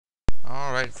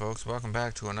Alright folks, welcome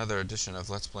back to another edition of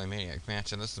Let's Play Maniac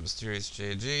Mansion. This is Mysterious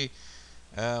JG.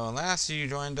 When last you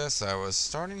joined us, I was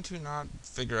starting to not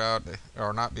figure out,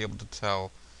 or not be able to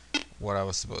tell what I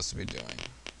was supposed to be doing.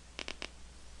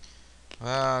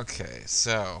 Okay,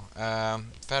 so, I've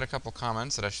had a couple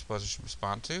comments that I suppose I should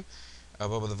respond to.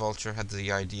 Bubba the Vulture had the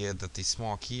idea that the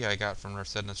small key I got from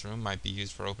Nurse Edna's room might be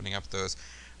used for opening up those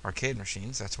arcade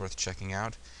machines. That's worth checking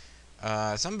out.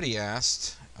 Somebody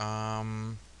asked,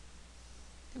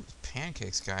 it was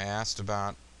Pancakes guy asked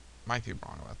about, might be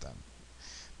wrong about that,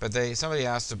 but somebody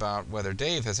asked about whether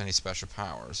Dave has any special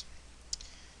powers.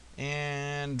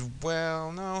 And,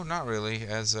 well, no, not really.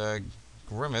 As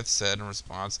Grimmeth said in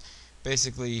response,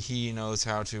 basically he knows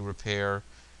how to repair,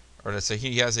 or to say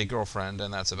he has a girlfriend,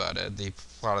 and that's about it. The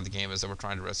plot of the game is that we're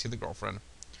trying to rescue the girlfriend.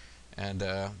 And,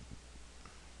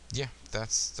 yeah,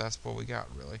 that's what we got,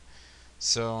 really.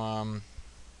 So,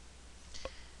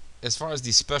 as far as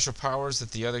the special powers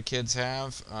that the other kids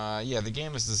have, yeah, the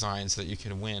game is designed so that you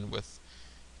can win with,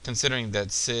 considering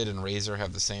that Sid and Razor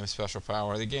have the same special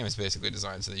power, the game is basically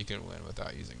designed so that you can win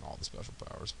without using all the special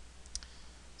powers.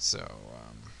 So,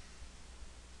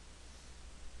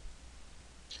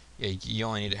 yeah, you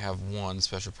only need to have one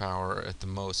special power at the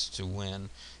most to win.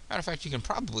 Matter of fact, you can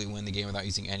probably win the game without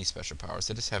using any special powers.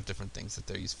 They just have different things that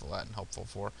they're useful at and helpful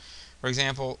for. For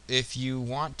example, if you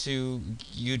want to,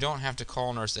 you don't have to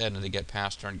call Nurse Edna to get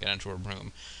past her and get into her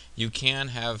room. You can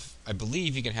have, I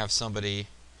believe you can have somebody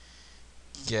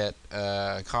get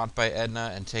caught by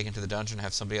Edna and taken to the dungeon and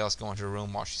have somebody else go into her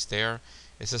room while she's there.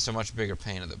 It's just a much bigger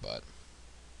pain in the butt.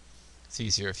 It's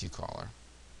easier if you call her.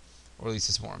 Or at least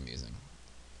it's more amusing.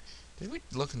 Did we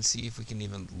look and see if we can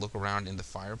even look around in the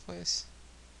fireplace?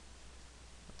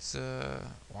 Let's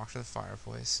walk to the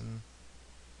fireplace and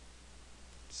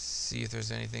see if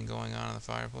there's anything going on in the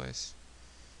fireplace.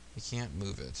 You can't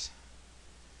move it.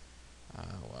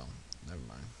 Well, never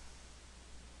mind.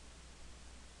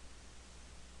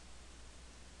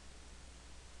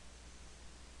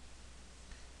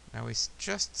 Now we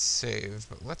just saved,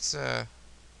 but let's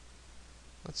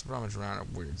rummage around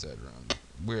at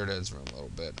Weird Ed's room a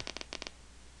little bit.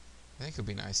 I think it'll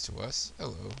be nice to us.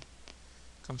 Hello.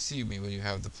 Come see me when you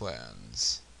have the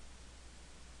plans.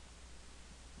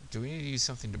 Do we need to use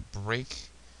something to break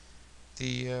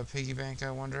the piggy bank,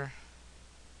 I wonder?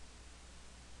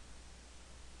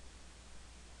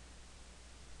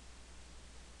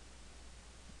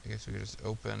 I guess we could just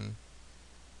open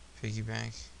piggy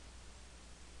bank.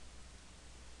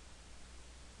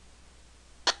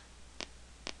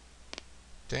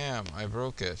 Damn, I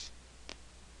broke it.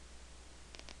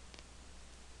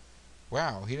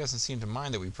 Wow, he doesn't seem to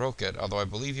mind that we broke it, although I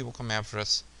believe he will come after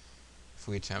us if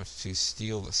we attempt to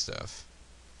steal the stuff.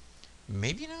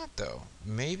 Maybe not, though.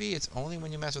 Maybe it's only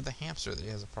when you mess with the hamster that he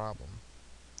has a problem.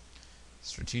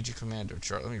 Strategic Commander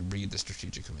chart. Let me read the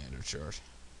Strategic Commander chart.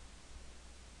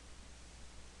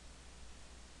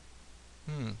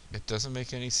 It doesn't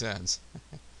make any sense.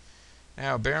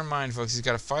 Now, bear in mind, folks, he's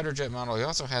got a fighter jet model. He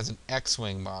also has an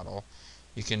X-Wing model.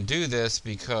 You can do this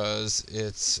because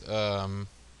it's, well,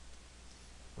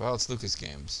 it's Lucas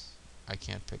Games. I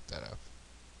can't pick that up.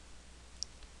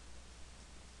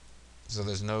 So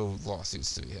there's no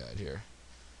lawsuits to be had here.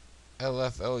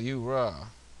 LFLU Raw.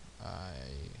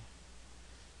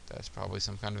 That's probably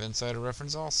some kind of insider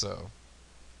reference also.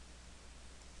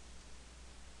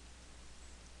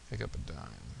 Pick up a dime.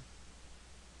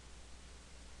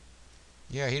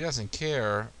 Yeah, he doesn't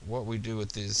care what we do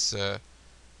with this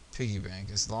piggy bank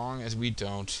as long as we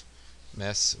don't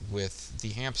mess with the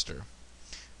hamster.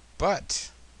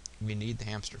 But we need the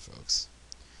hamster, folks.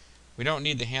 We don't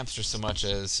need the hamster so much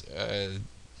as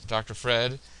Dr.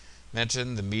 Fred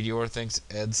mentioned. The meteor thinks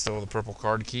Ed stole the purple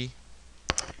card key.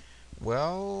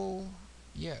 Well,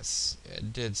 yes,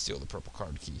 Ed did steal the purple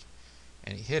card key,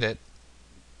 and he hid it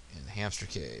in the hamster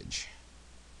cage.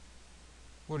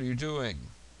 What are you doing?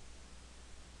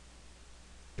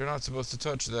 You're not supposed to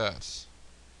touch that.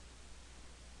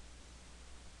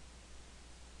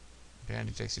 And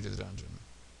he takes you to the dungeon.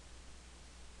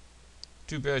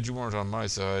 Too bad you weren't on my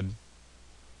side.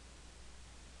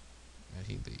 And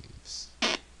he leaves.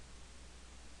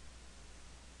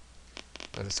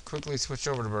 Let us quickly switch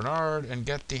over to Bernard and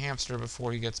get the hamster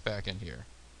before he gets back in here.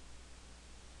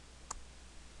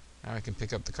 Now I can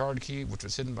pick up the card key, which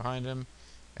was hidden behind him,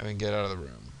 and we can get out of the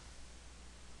room.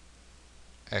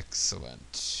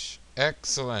 Excellent.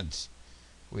 Excellent.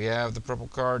 We have the purple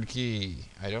card key.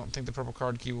 I don't think the purple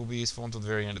card key will be useful until the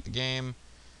very end of the game,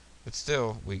 but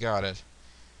still, we got it.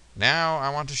 Now I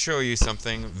want to show you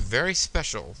something very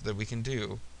special that we can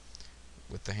do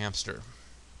with the hamster.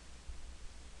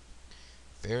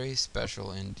 Very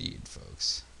special indeed,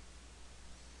 folks.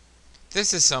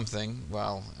 This is something,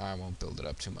 well, I won't build it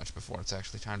up too much before it's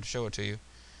actually time to show it to you.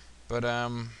 But,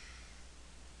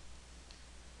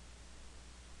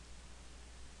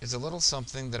 it's a little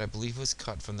something that I believe was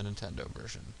cut from the Nintendo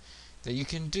version that you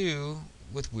can do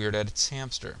with Weird Ed's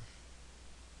hamster.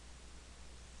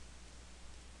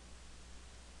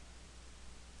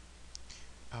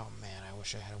 Oh man, I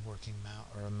wish I had a working mouse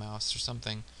or a mouse or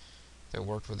something that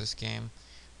worked with this game.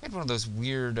 I had one of those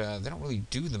weird, they don't really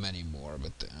do them anymore,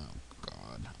 but, oh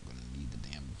god, I'm gonna need the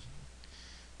damn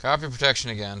copy protection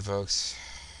again, folks.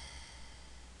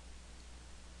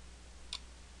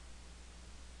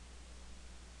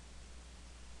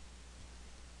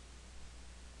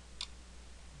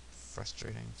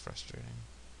 Frustrating.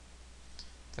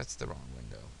 That's the wrong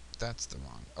window.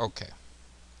 Okay.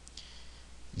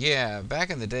 Yeah, back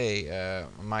in the day,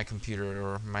 my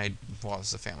computer, well,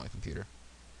 it's a family computer.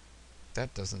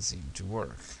 That doesn't seem to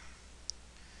work.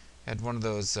 I had one of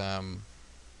those, 1D14.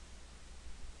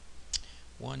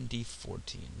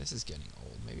 This is getting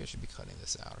old. Maybe I should be cutting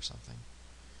this out or something.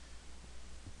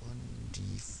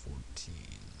 1D14.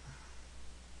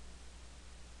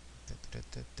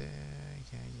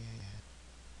 Yeah.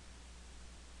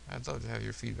 I'd love to have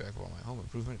your feedback about my home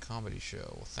improvement comedy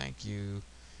show. Well, thank you,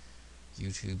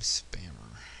 YouTube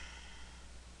spammer.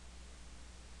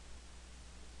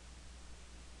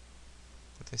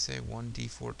 What they say?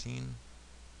 1D14?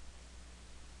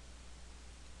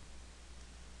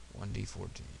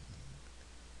 1D14.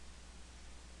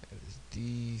 That is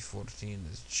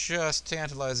D14 is just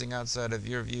tantalizing outside of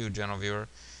your view, gentle viewer,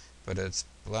 but it's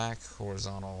black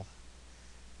horizontal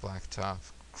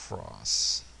blacktop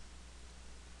cross.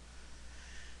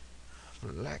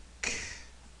 Black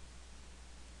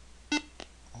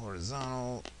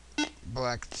horizontal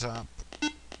blacktop.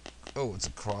 Oh, it's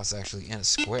a cross actually in a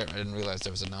square. I didn't realize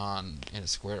there was a non in a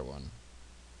square one.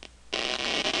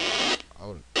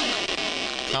 Oh,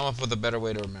 come up with a better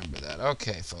way to remember that.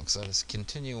 Okay, folks, let us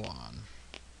continue on.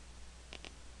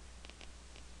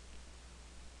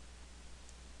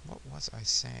 What was I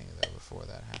saying though before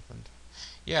that happened?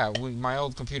 Yeah, my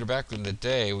old computer back in the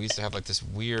day, we used to have like this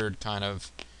weird kind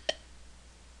of.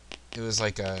 It was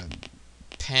like a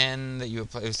pen that you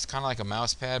apply. It was kind of like a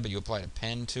mouse pad, but you applied a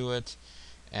pen to it,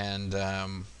 and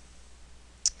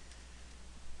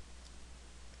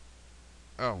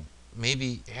oh,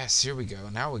 maybe yes. Here we go.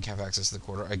 Now we have access to the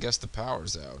quarter. I guess the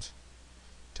power's out.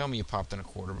 Tell me you popped in a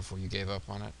quarter before you gave up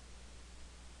on it,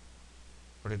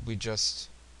 or did we just?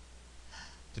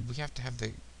 Did we have to have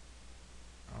the?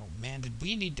 Oh man, did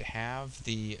we need to have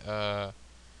the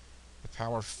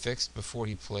power fixed before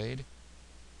he played?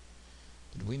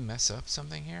 Did we mess up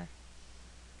something here?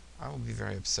 I will be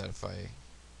very upset if I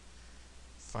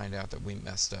find out that we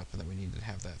messed up and that we needed to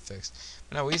have that fixed.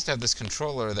 But no, we used to have this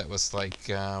controller that was like,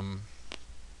 should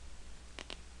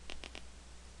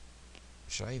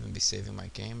I even be saving my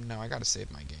game? No, I gotta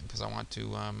save my game because I want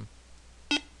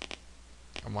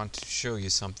to show you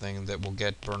something that will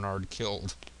get Bernard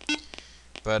killed.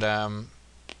 But,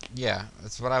 yeah,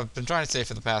 that's what I've been trying to say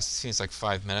for the past, it seems like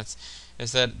 5 minutes,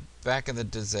 is that back in the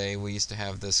day, we used to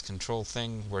have this control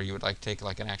thing where you would like take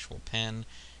like an actual pen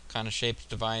kind of shaped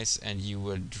device and you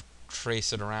would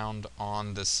trace it around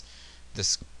on this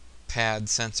pad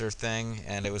sensor thing,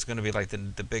 and it was going to be like the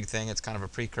big thing. It's kind of a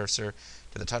precursor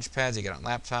to the touchpads you get on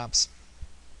laptops.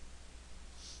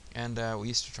 And we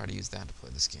used to try to use that to play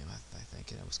this game, I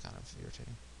think, and it was kind of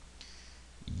irritating.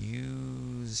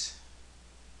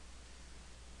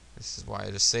 This is why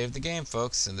I just saved the game,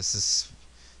 folks, and this is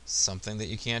something that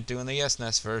you can't do in the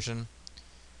YesNest version.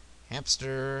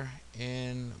 Hamster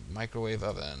in microwave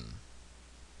oven.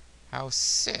 How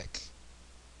sick.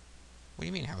 What do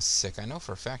you mean, how sick? I know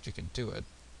for a fact you can do it.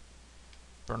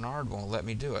 Bernard won't let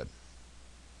me do it.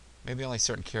 Maybe only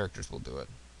certain characters will do it.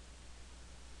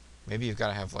 Maybe you've got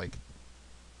to have, like,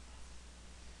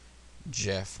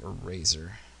 Jeff or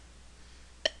Razor.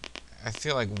 I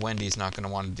feel like Wendy's not going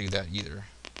to want to do that either.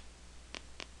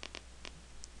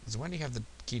 Does Wendy have the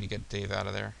key to get Dave out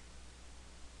of there?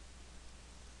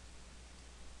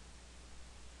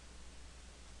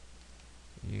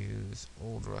 Use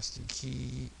old rusty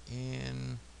key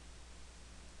in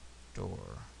door.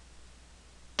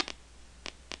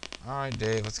 Alright,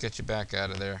 Dave, let's get you back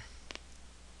out of there.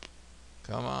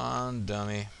 Come on,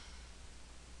 dummy.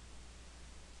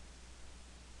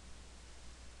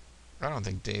 I don't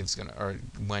think Dave's gonna, or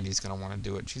Wendy's gonna want to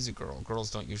do it. She's a girl.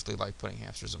 Girls don't usually like putting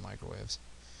hamsters in microwaves.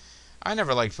 I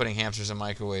never liked putting hamsters in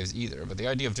microwaves either, but the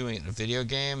idea of doing it in a video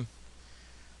game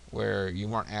where you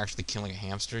weren't actually killing a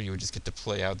hamster, you would just get to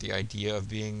play out the idea of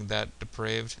being that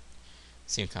depraved,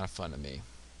 seemed kind of fun to me.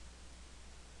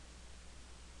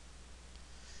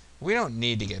 We don't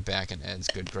need to get back in Ed's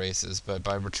good graces, but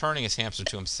by returning his hamster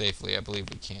to him safely, I believe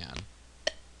we can.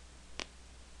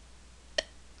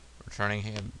 Returning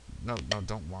him... No,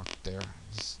 don't walk there.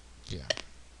 Just, yeah.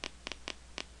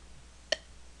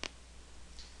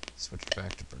 Switch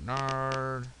back to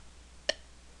Bernard.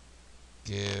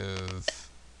 Give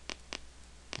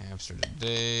hamster to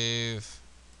Dave.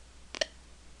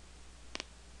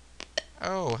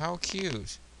 Oh, how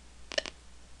cute.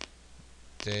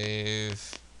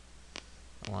 Dave,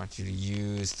 I want you to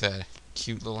use that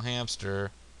cute little hamster.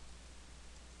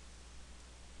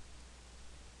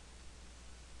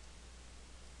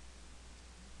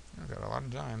 I've got a lot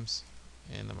of dimes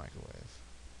in the microwave.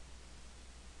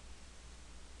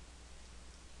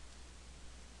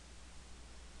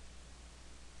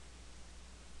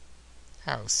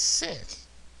 How sick.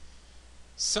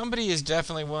 Somebody is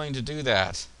definitely willing to do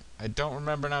that. I don't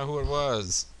remember now who it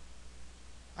was.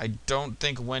 I don't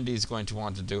think Wendy's going to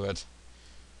want to do it.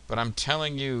 But I'm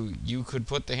telling you, you could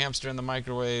put the hamster in the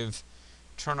microwave,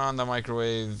 turn on the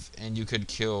microwave, and you could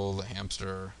kill the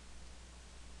hamster.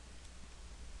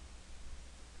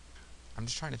 I'm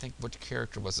just trying to think which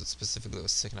character was it specifically that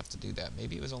was sick enough to do that.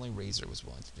 Maybe it was only Razor was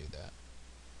willing to do that.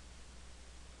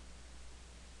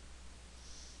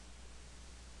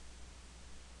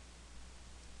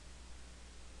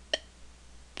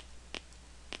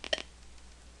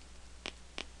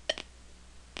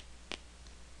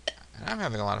 And I'm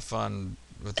having a lot of fun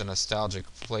with the nostalgic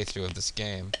playthrough of this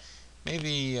game.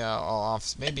 Maybe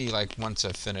maybe like once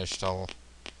I've finished, I'll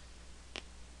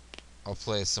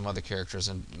play some other characters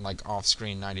and like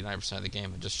off-screen 99% of the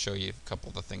game and just show you a couple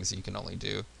of the things that you can only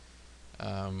do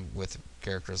with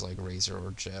characters like Razor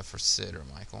or Jeff or Sid or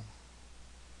Michael.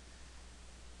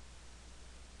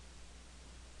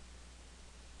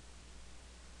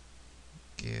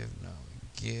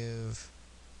 Give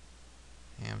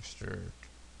hamster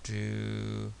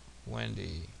to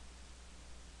Wendy.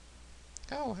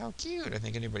 Oh, how cute. I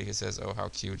think anybody who says, oh, how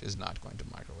cute, is not going to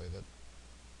microwave it.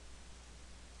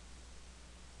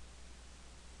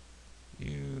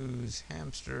 Use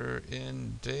hamster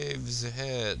in Dave's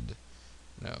head.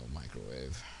 No,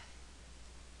 microwave.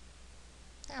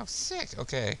 How sick.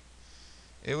 Okay.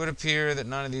 It would appear that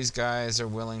none of these guys are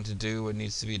willing to do what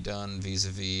needs to be done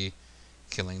vis-a-vis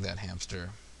killing that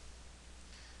hamster.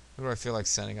 Who do I feel like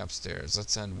sending upstairs?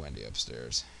 Let's send Wendy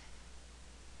upstairs.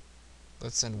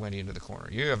 Let's send Wendy into the corner.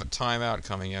 You have a timeout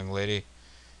coming, young lady.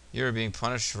 You're being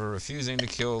punished for refusing to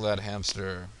kill that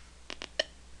hamster.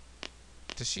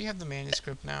 Does she have the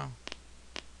manuscript now?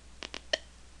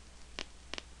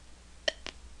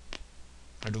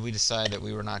 Or did we decide that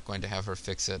we were not going to have her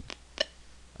fix it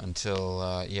until,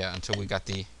 until we got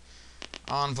the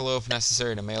envelope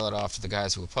necessary to mail it off to the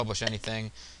guys who will publish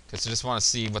anything? Because I just want to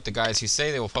see what the guys who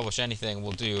say they will publish anything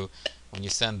will do when you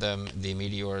send them the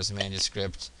Meteor's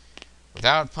manuscript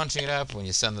without punching it up, when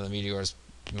you send them the Meteor's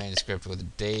manuscript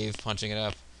with Dave punching it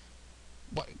up.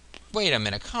 What? Wait a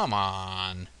minute, come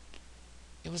on.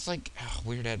 It was like, oh,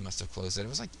 Weird Ed must have closed it. It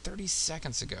was like 30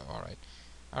 seconds ago.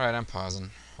 Alright, I'm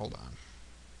pausing. Hold on.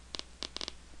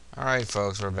 Alright,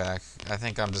 folks, we're back. I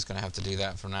think I'm just going to have to do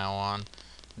that from now on.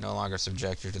 No longer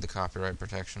subject you to the copyright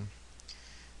protection.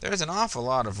 There's an awful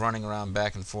lot of running around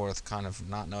back and forth, kind of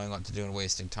not knowing what to do and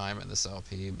wasting time in this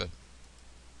LP, but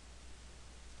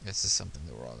this is something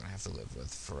that we're all going to have to live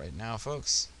with for right now,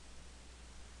 folks.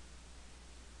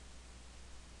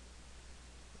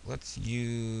 Let's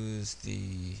use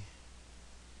the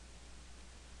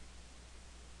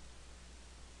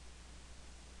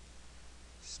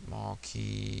small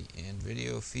key and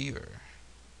Video Fever.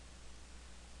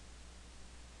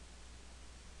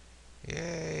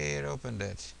 Yay, it opened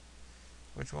it.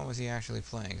 Which one was he actually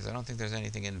playing? Because I don't think there's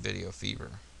anything in Video Fever.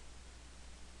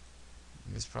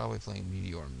 He was probably playing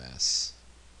Meteor Mess.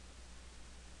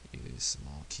 Use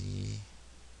small key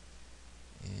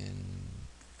in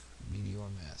Meteor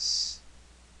Mess.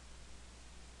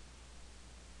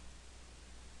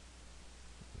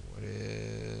 What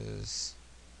is...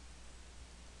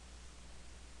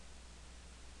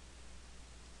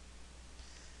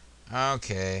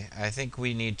 Okay, I think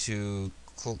we need to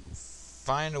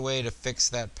find a way to fix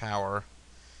that power,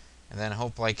 and then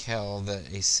hope like hell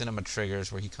that a cinema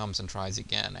triggers where he comes and tries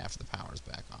again after the power's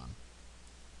back on.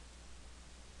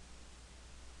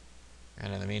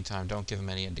 And in the meantime, don't give him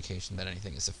any indication that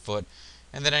anything is afoot,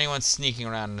 and that anyone's sneaking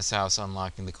around in his house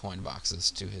unlocking the coin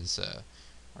boxes to his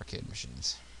arcade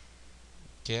machines.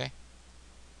 Okay?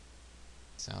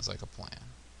 Sounds like a plan.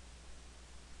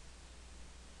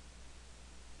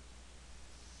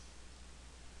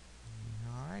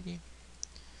 Alrighty.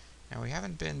 Now, we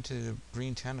haven't been to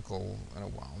Green Tentacle in a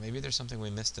while. Maybe there's something we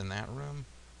missed in that room?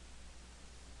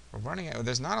 We're running out.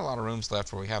 There's not a lot of rooms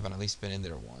left where we haven't at least been in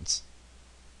there once.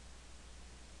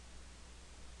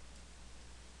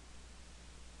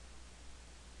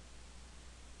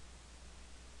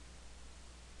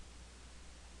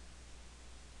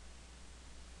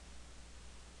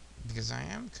 Because I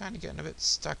am kind of getting a bit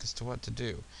stuck as to what to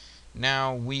do.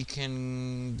 Now, we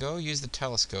can go use the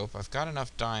telescope. I've got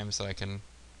enough dimes that I can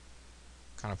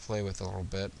kind of play with a little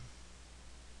bit.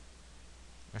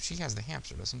 Oh, she has the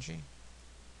hamster, doesn't she?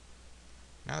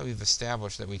 Now that we've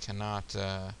established that we cannot...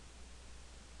 now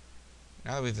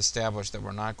that we've established that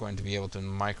we're not going to be able to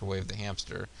microwave the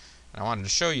hamster, and I wanted to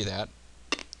show you that,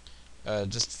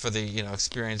 just for the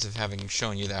experience of having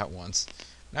shown you that once.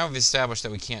 Now we've established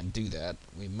that we can't do that,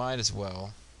 we might as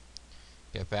well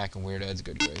get back in Weird Ed's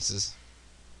good graces.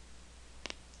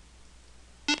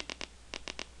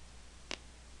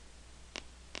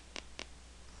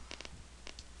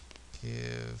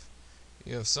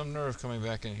 You have some nerve coming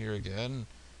back in here again.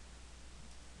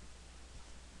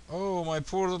 Oh, my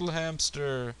poor little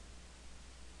hamster.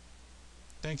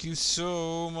 Thank you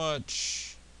so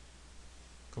much.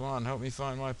 Come on, help me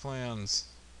find my plans.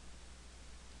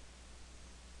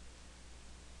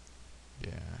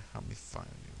 Yeah, help me find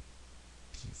you.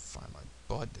 You find my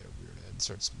bud there, Weird Ed.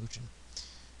 Start smooching.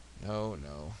 No.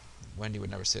 Wendy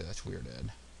would never say that's Weird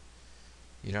Ed.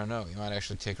 You don't know. You might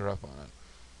actually take her up on it.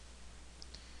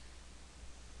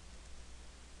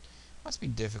 Must be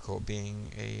difficult being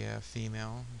a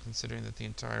female, considering that the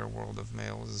entire world of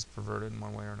males is perverted in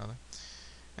one way or another.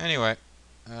 Anyway,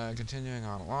 continuing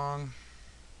on along.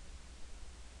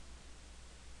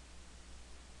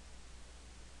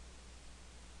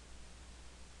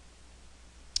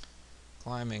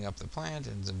 Climbing up the plant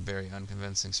in a very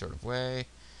unconvincing sort of way.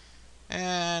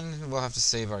 And we'll have to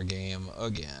save our game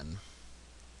again.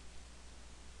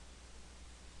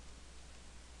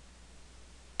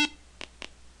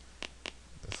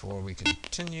 Before we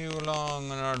continue along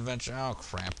on our adventure. Oh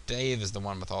crap, Dave is the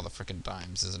one with all the frickin'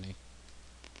 dimes, isn't he?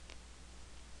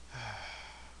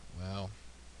 Well.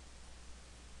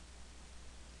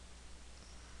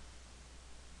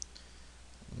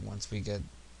 Once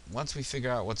we figure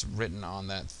out what's written on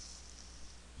that,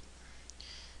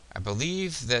 I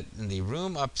believe that in the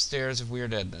room upstairs of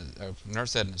Weird Ed,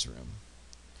 Nurse Edna's room,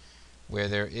 where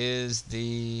there is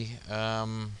the I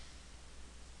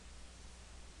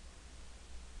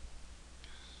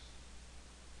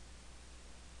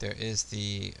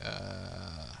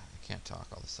can't talk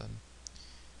all of a sudden.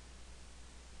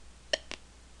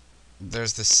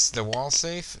 There's the wall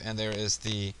safe, and there is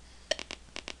the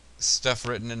stuff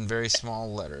written in very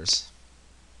small letters.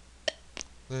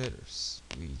 Letters.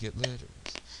 We get letters.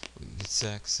 We get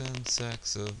sex and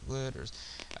sex of letters.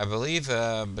 I believe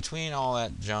between all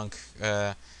that junk,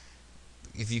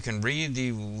 if you can read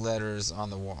the letters on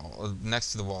the wall,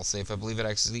 next to the wall safe, I believe it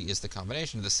actually is the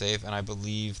combination of the safe, and I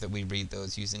believe that we read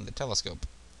those using the telescope,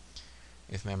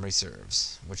 if memory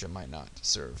serves, which it might not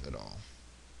serve at all.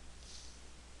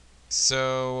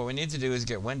 So what we need to do is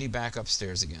get Wendy back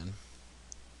upstairs again.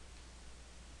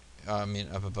 I mean,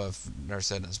 up above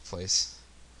Nurse Edna's place.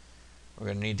 We're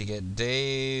going to need to get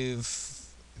Dave,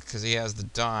 because he has the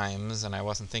dimes, and I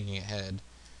wasn't thinking ahead.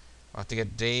 We'll have to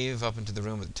get Dave up into the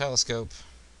room with the telescope.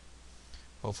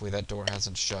 Hopefully that door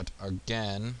hasn't shut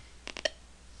again.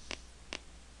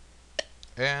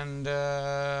 And,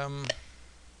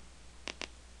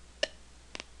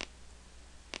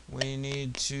 we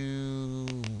need to,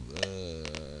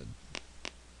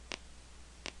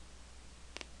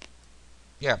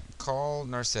 call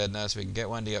Nurse Edna so we can get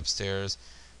Wendy upstairs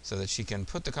so that she can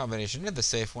put the combination in the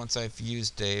safe once I've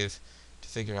used Dave to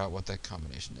figure out what that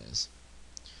combination is.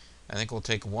 I think we'll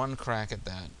take one crack at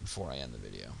that before I end the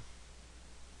video.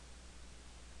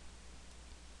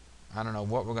 I don't know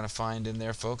what we're going to find in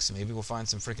there, folks. Maybe we'll find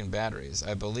some freaking batteries.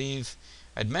 I believe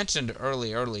I'd mentioned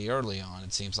early on,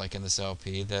 it seems like in this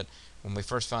LP, that when we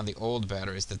first found the old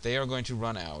batteries, that they are going to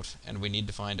run out, and we need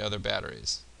to find other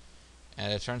batteries.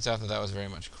 And it turns out that that was very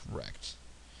much correct.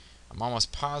 I'm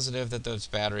almost positive that those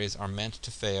batteries are meant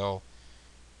to fail.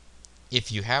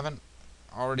 If you haven't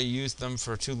already used them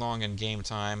for too long in game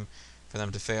time for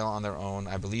them to fail on their own,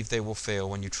 I believe they will fail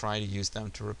when you try to use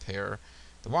them to repair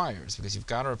the wires, because you've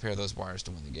got to repair those wires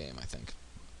to win the game, I think.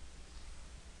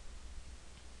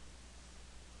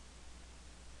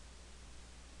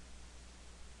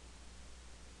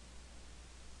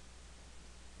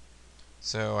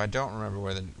 So I don't remember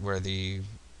where the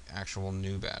actual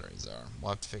new batteries are. We'll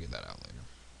have to figure that out later.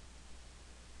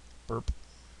 Burp.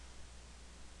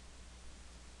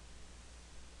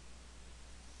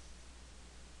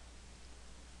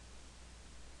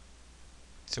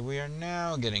 So we are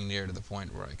now getting near to the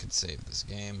point where I could save this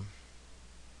game.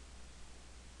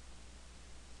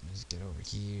 Let's get over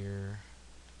here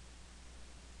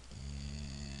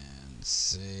and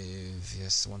save.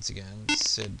 Yes, once again,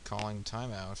 Sid calling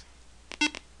timeout.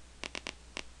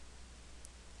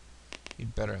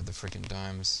 You'd better have the freaking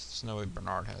dimes. There's no way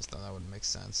Bernard has them. That wouldn't make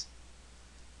sense.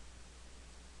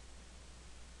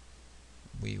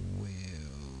 We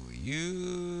will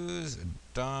use a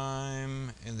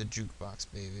dime in the jukebox,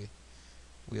 baby.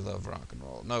 We love rock and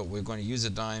roll. No, we're going to use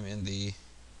a dime in the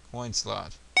coin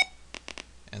slot.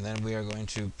 And then we are going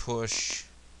to push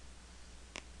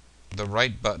the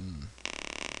right button.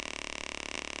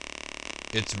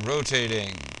 It's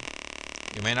rotating.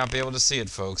 You may not be able to see it,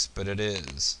 folks, but it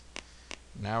is.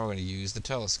 Now we're going to use the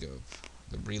telescope,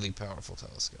 the really powerful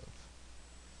telescope.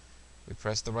 We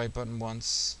press the right button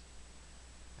once.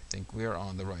 I think we are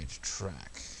on the right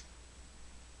track.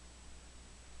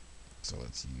 So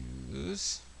let's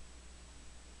use...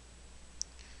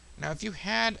 Now, if you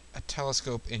had a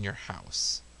telescope in your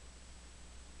house...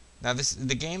 Now,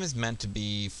 the game is meant to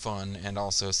be fun and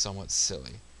also somewhat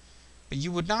silly. But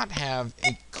you would not have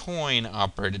a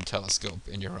coin-operated telescope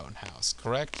in your own house,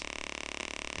 correct?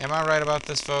 Am I right about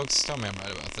this, folks? Tell me I'm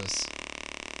right about this.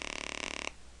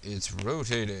 It's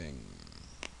rotating.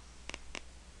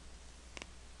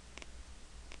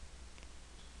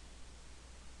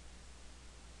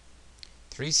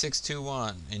 Three, 6, 2,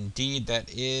 1. Indeed,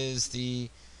 that is the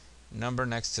number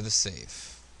next to the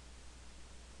safe.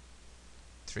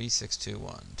 3, 6, 2,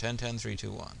 1. 10, 10, 3, 2,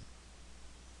 1.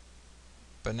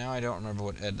 But now I don't remember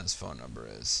what Edna's phone number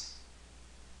is.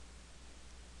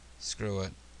 Screw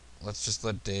it. Let's just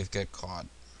let Dave get caught.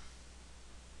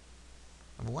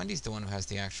 But Wendy's the one who has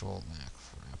the actual... Ah,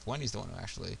 crap. Wendy's the one who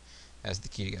actually has the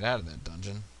key to get out of that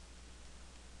dungeon.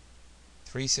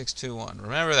 3, 6, 2, 1.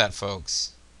 Remember that,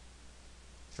 folks.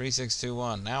 3, 6, 2,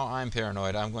 1. Now I'm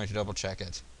paranoid. I'm going to double check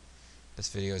it. This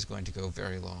video is going to go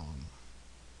very long.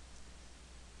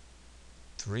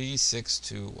 3, 6,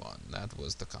 2, 1. That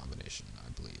was the combination, I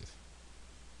believe.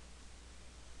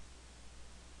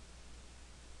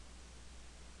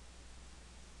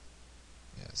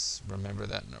 Yes, remember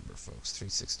that number, folks. 3,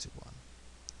 6, 2, 1.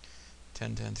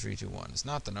 10, 10, 3, 2, 1 is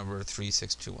not the number. 3,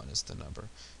 6, 2, 1 is the number.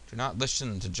 Do not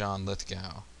listen to John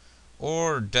Lithgow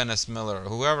or Dennis Miller, or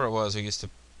whoever it was who used to,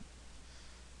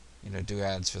 do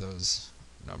ads for those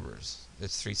numbers.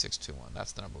 It's 3, 6, 2, 1.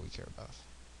 That's the number we care about.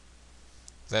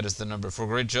 That is the number for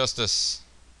great justice.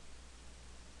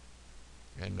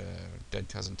 And dead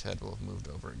cousin Ted will have moved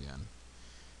over again.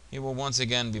 He will once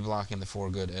again be blocking the for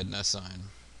good Edna sign.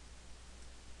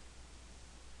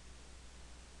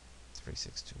 3,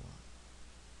 6, 2, 1.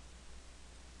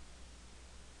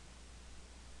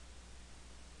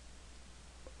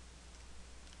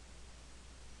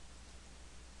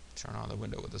 Turn on the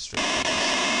window with a straight face.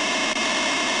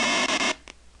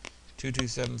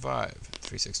 2275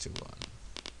 3621.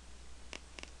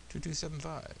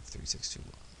 2275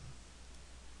 3621.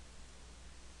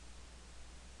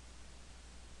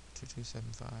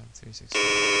 2275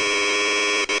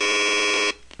 3621.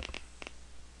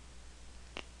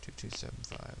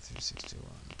 2275 3621.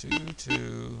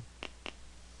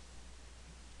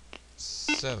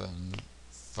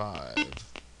 2275.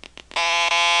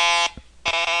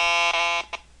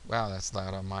 Wow, that's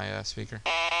loud on my speaker.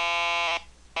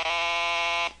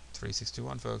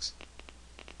 3621, folks.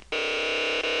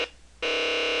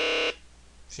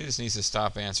 She just needs to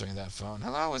stop answering that phone.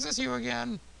 Hello, is this you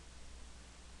again?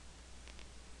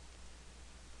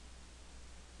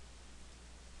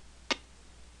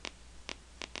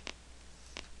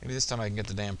 Maybe this time I can get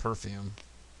the damn perfume.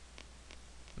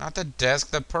 Not the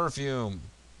desk, the perfume.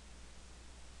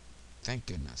 Thank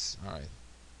goodness. Alright.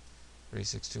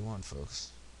 3621,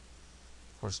 folks.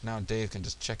 Of course, now Dave can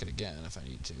just check it again if I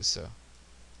need to, so.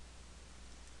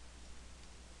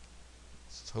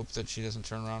 Let's hope that she doesn't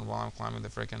turn around while I'm climbing the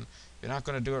frickin'. If you're not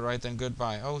going to do it right, then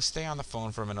goodbye. Oh, stay on the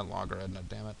phone for a minute longer, Edna,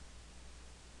 damn it.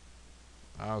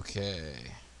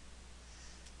 Okay.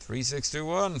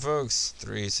 3621, folks.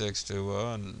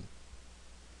 3621.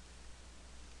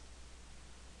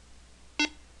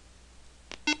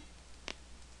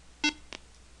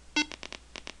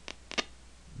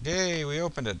 Yay, we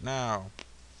opened it now.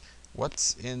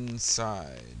 What's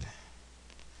inside?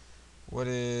 What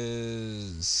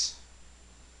is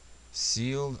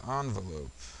sealed envelope?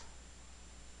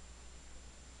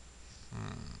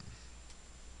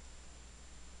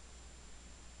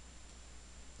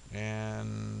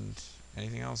 And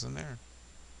anything else in there?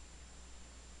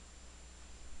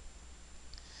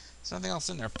 There's nothing else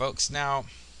in there, folks. Now,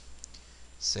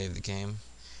 save the game.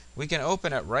 We can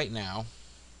open it right now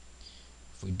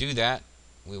If we do that,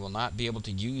 we will not be able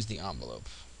to use the envelope.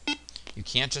 You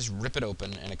can't just rip it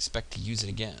open and expect to use it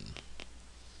again.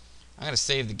 I'm gonna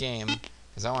save the game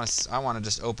because I want to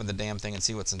just open the damn thing and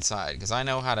see what's inside. Because I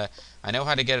know how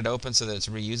to get it open so that it's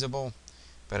reusable,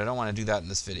 but I don't want to do that in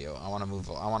this video. I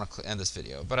want to end this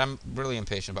video. But I'm really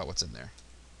impatient about what's in there.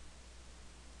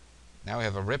 Now we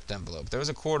have a ripped envelope. There was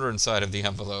a quarter inside of the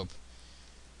envelope.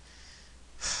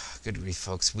 Good grief,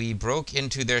 folks. We broke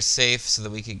into their safe so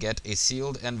that we could get a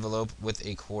sealed envelope with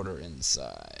a quarter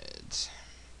inside.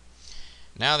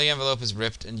 Now the envelope is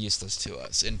ripped and useless to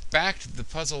us. In fact, the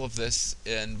puzzle of this,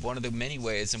 and one of the many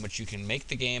ways in which you can make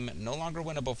the game no longer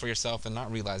winnable for yourself and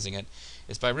not realizing it,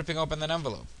 is by ripping open that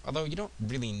envelope. Although you don't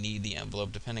really need the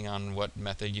envelope depending on what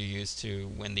method you use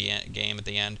to win the game at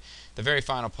the end. The very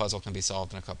final puzzle can be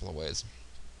solved in a couple of ways.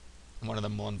 One of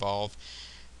them will involve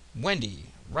Wendy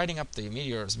writing up the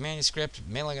Meteor's manuscript,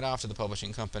 mailing it off to the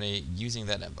publishing company using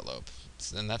that envelope.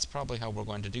 And that's probably how we're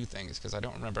going to do things, because I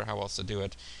don't remember how else to do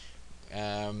it.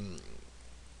 You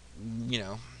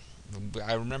know,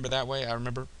 I remember that way. I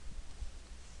remember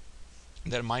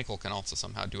that Michael can also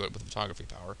somehow do it with photography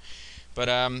power. But,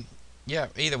 yeah,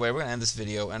 either way, we're going to end this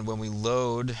video, and when we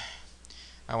load,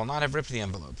 I will not have ripped the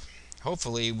envelope.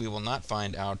 Hopefully, we will not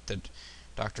find out that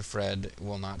Dr. Fred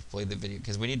will not play the video,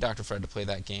 because we need Dr. Fred to play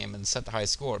that game and set the high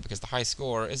score, because the high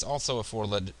score is also a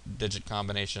 4-digit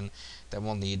combination that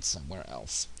we'll need somewhere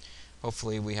else.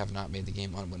 Hopefully we have not made the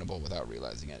game unwinnable without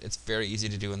realizing it. It's very easy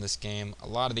to do in this game. A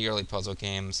lot of the early puzzle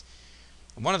games,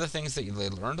 one of the things that they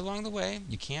learned along the way,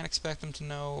 you can't expect them to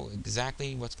know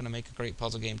exactly what's going to make a great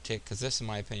puzzle game tick, because this, in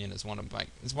my opinion, is one of the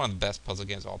best puzzle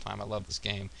games of all time. I love this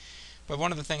game. But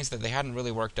one of the things that they hadn't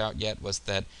really worked out yet was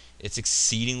that it's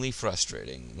exceedingly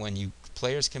frustrating when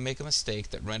players can make a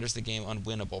mistake that renders the game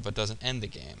unwinnable but doesn't end the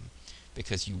game,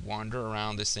 because you wander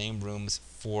around the same rooms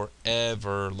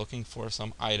forever looking for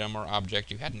some item or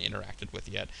object you hadn't interacted with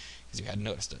yet because you hadn't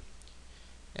noticed it.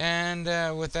 And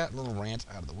with that little rant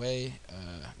out of the way,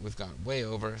 we've gone way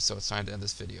over, so it's time to end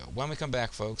this video. When we come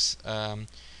back, folks,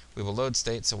 we will load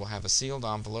state, so we'll have a sealed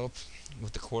envelope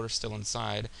with the quarter still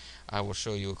inside. I will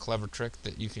show you a clever trick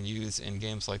that you can use in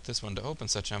games like this one to open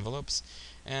such envelopes.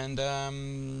 And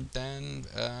then,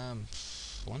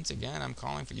 once again, I'm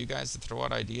calling for you guys to throw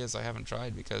out ideas I haven't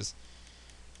tried, because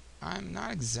I'm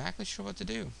not exactly sure what to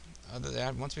do. Other than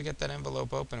that, once we get that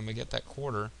envelope open and we get that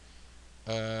quarter,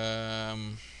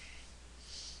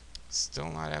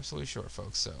 still not absolutely sure,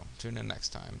 folks. So tune in next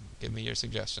time. Give me your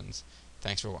suggestions.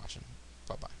 Thanks for watching.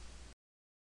 Bye-bye.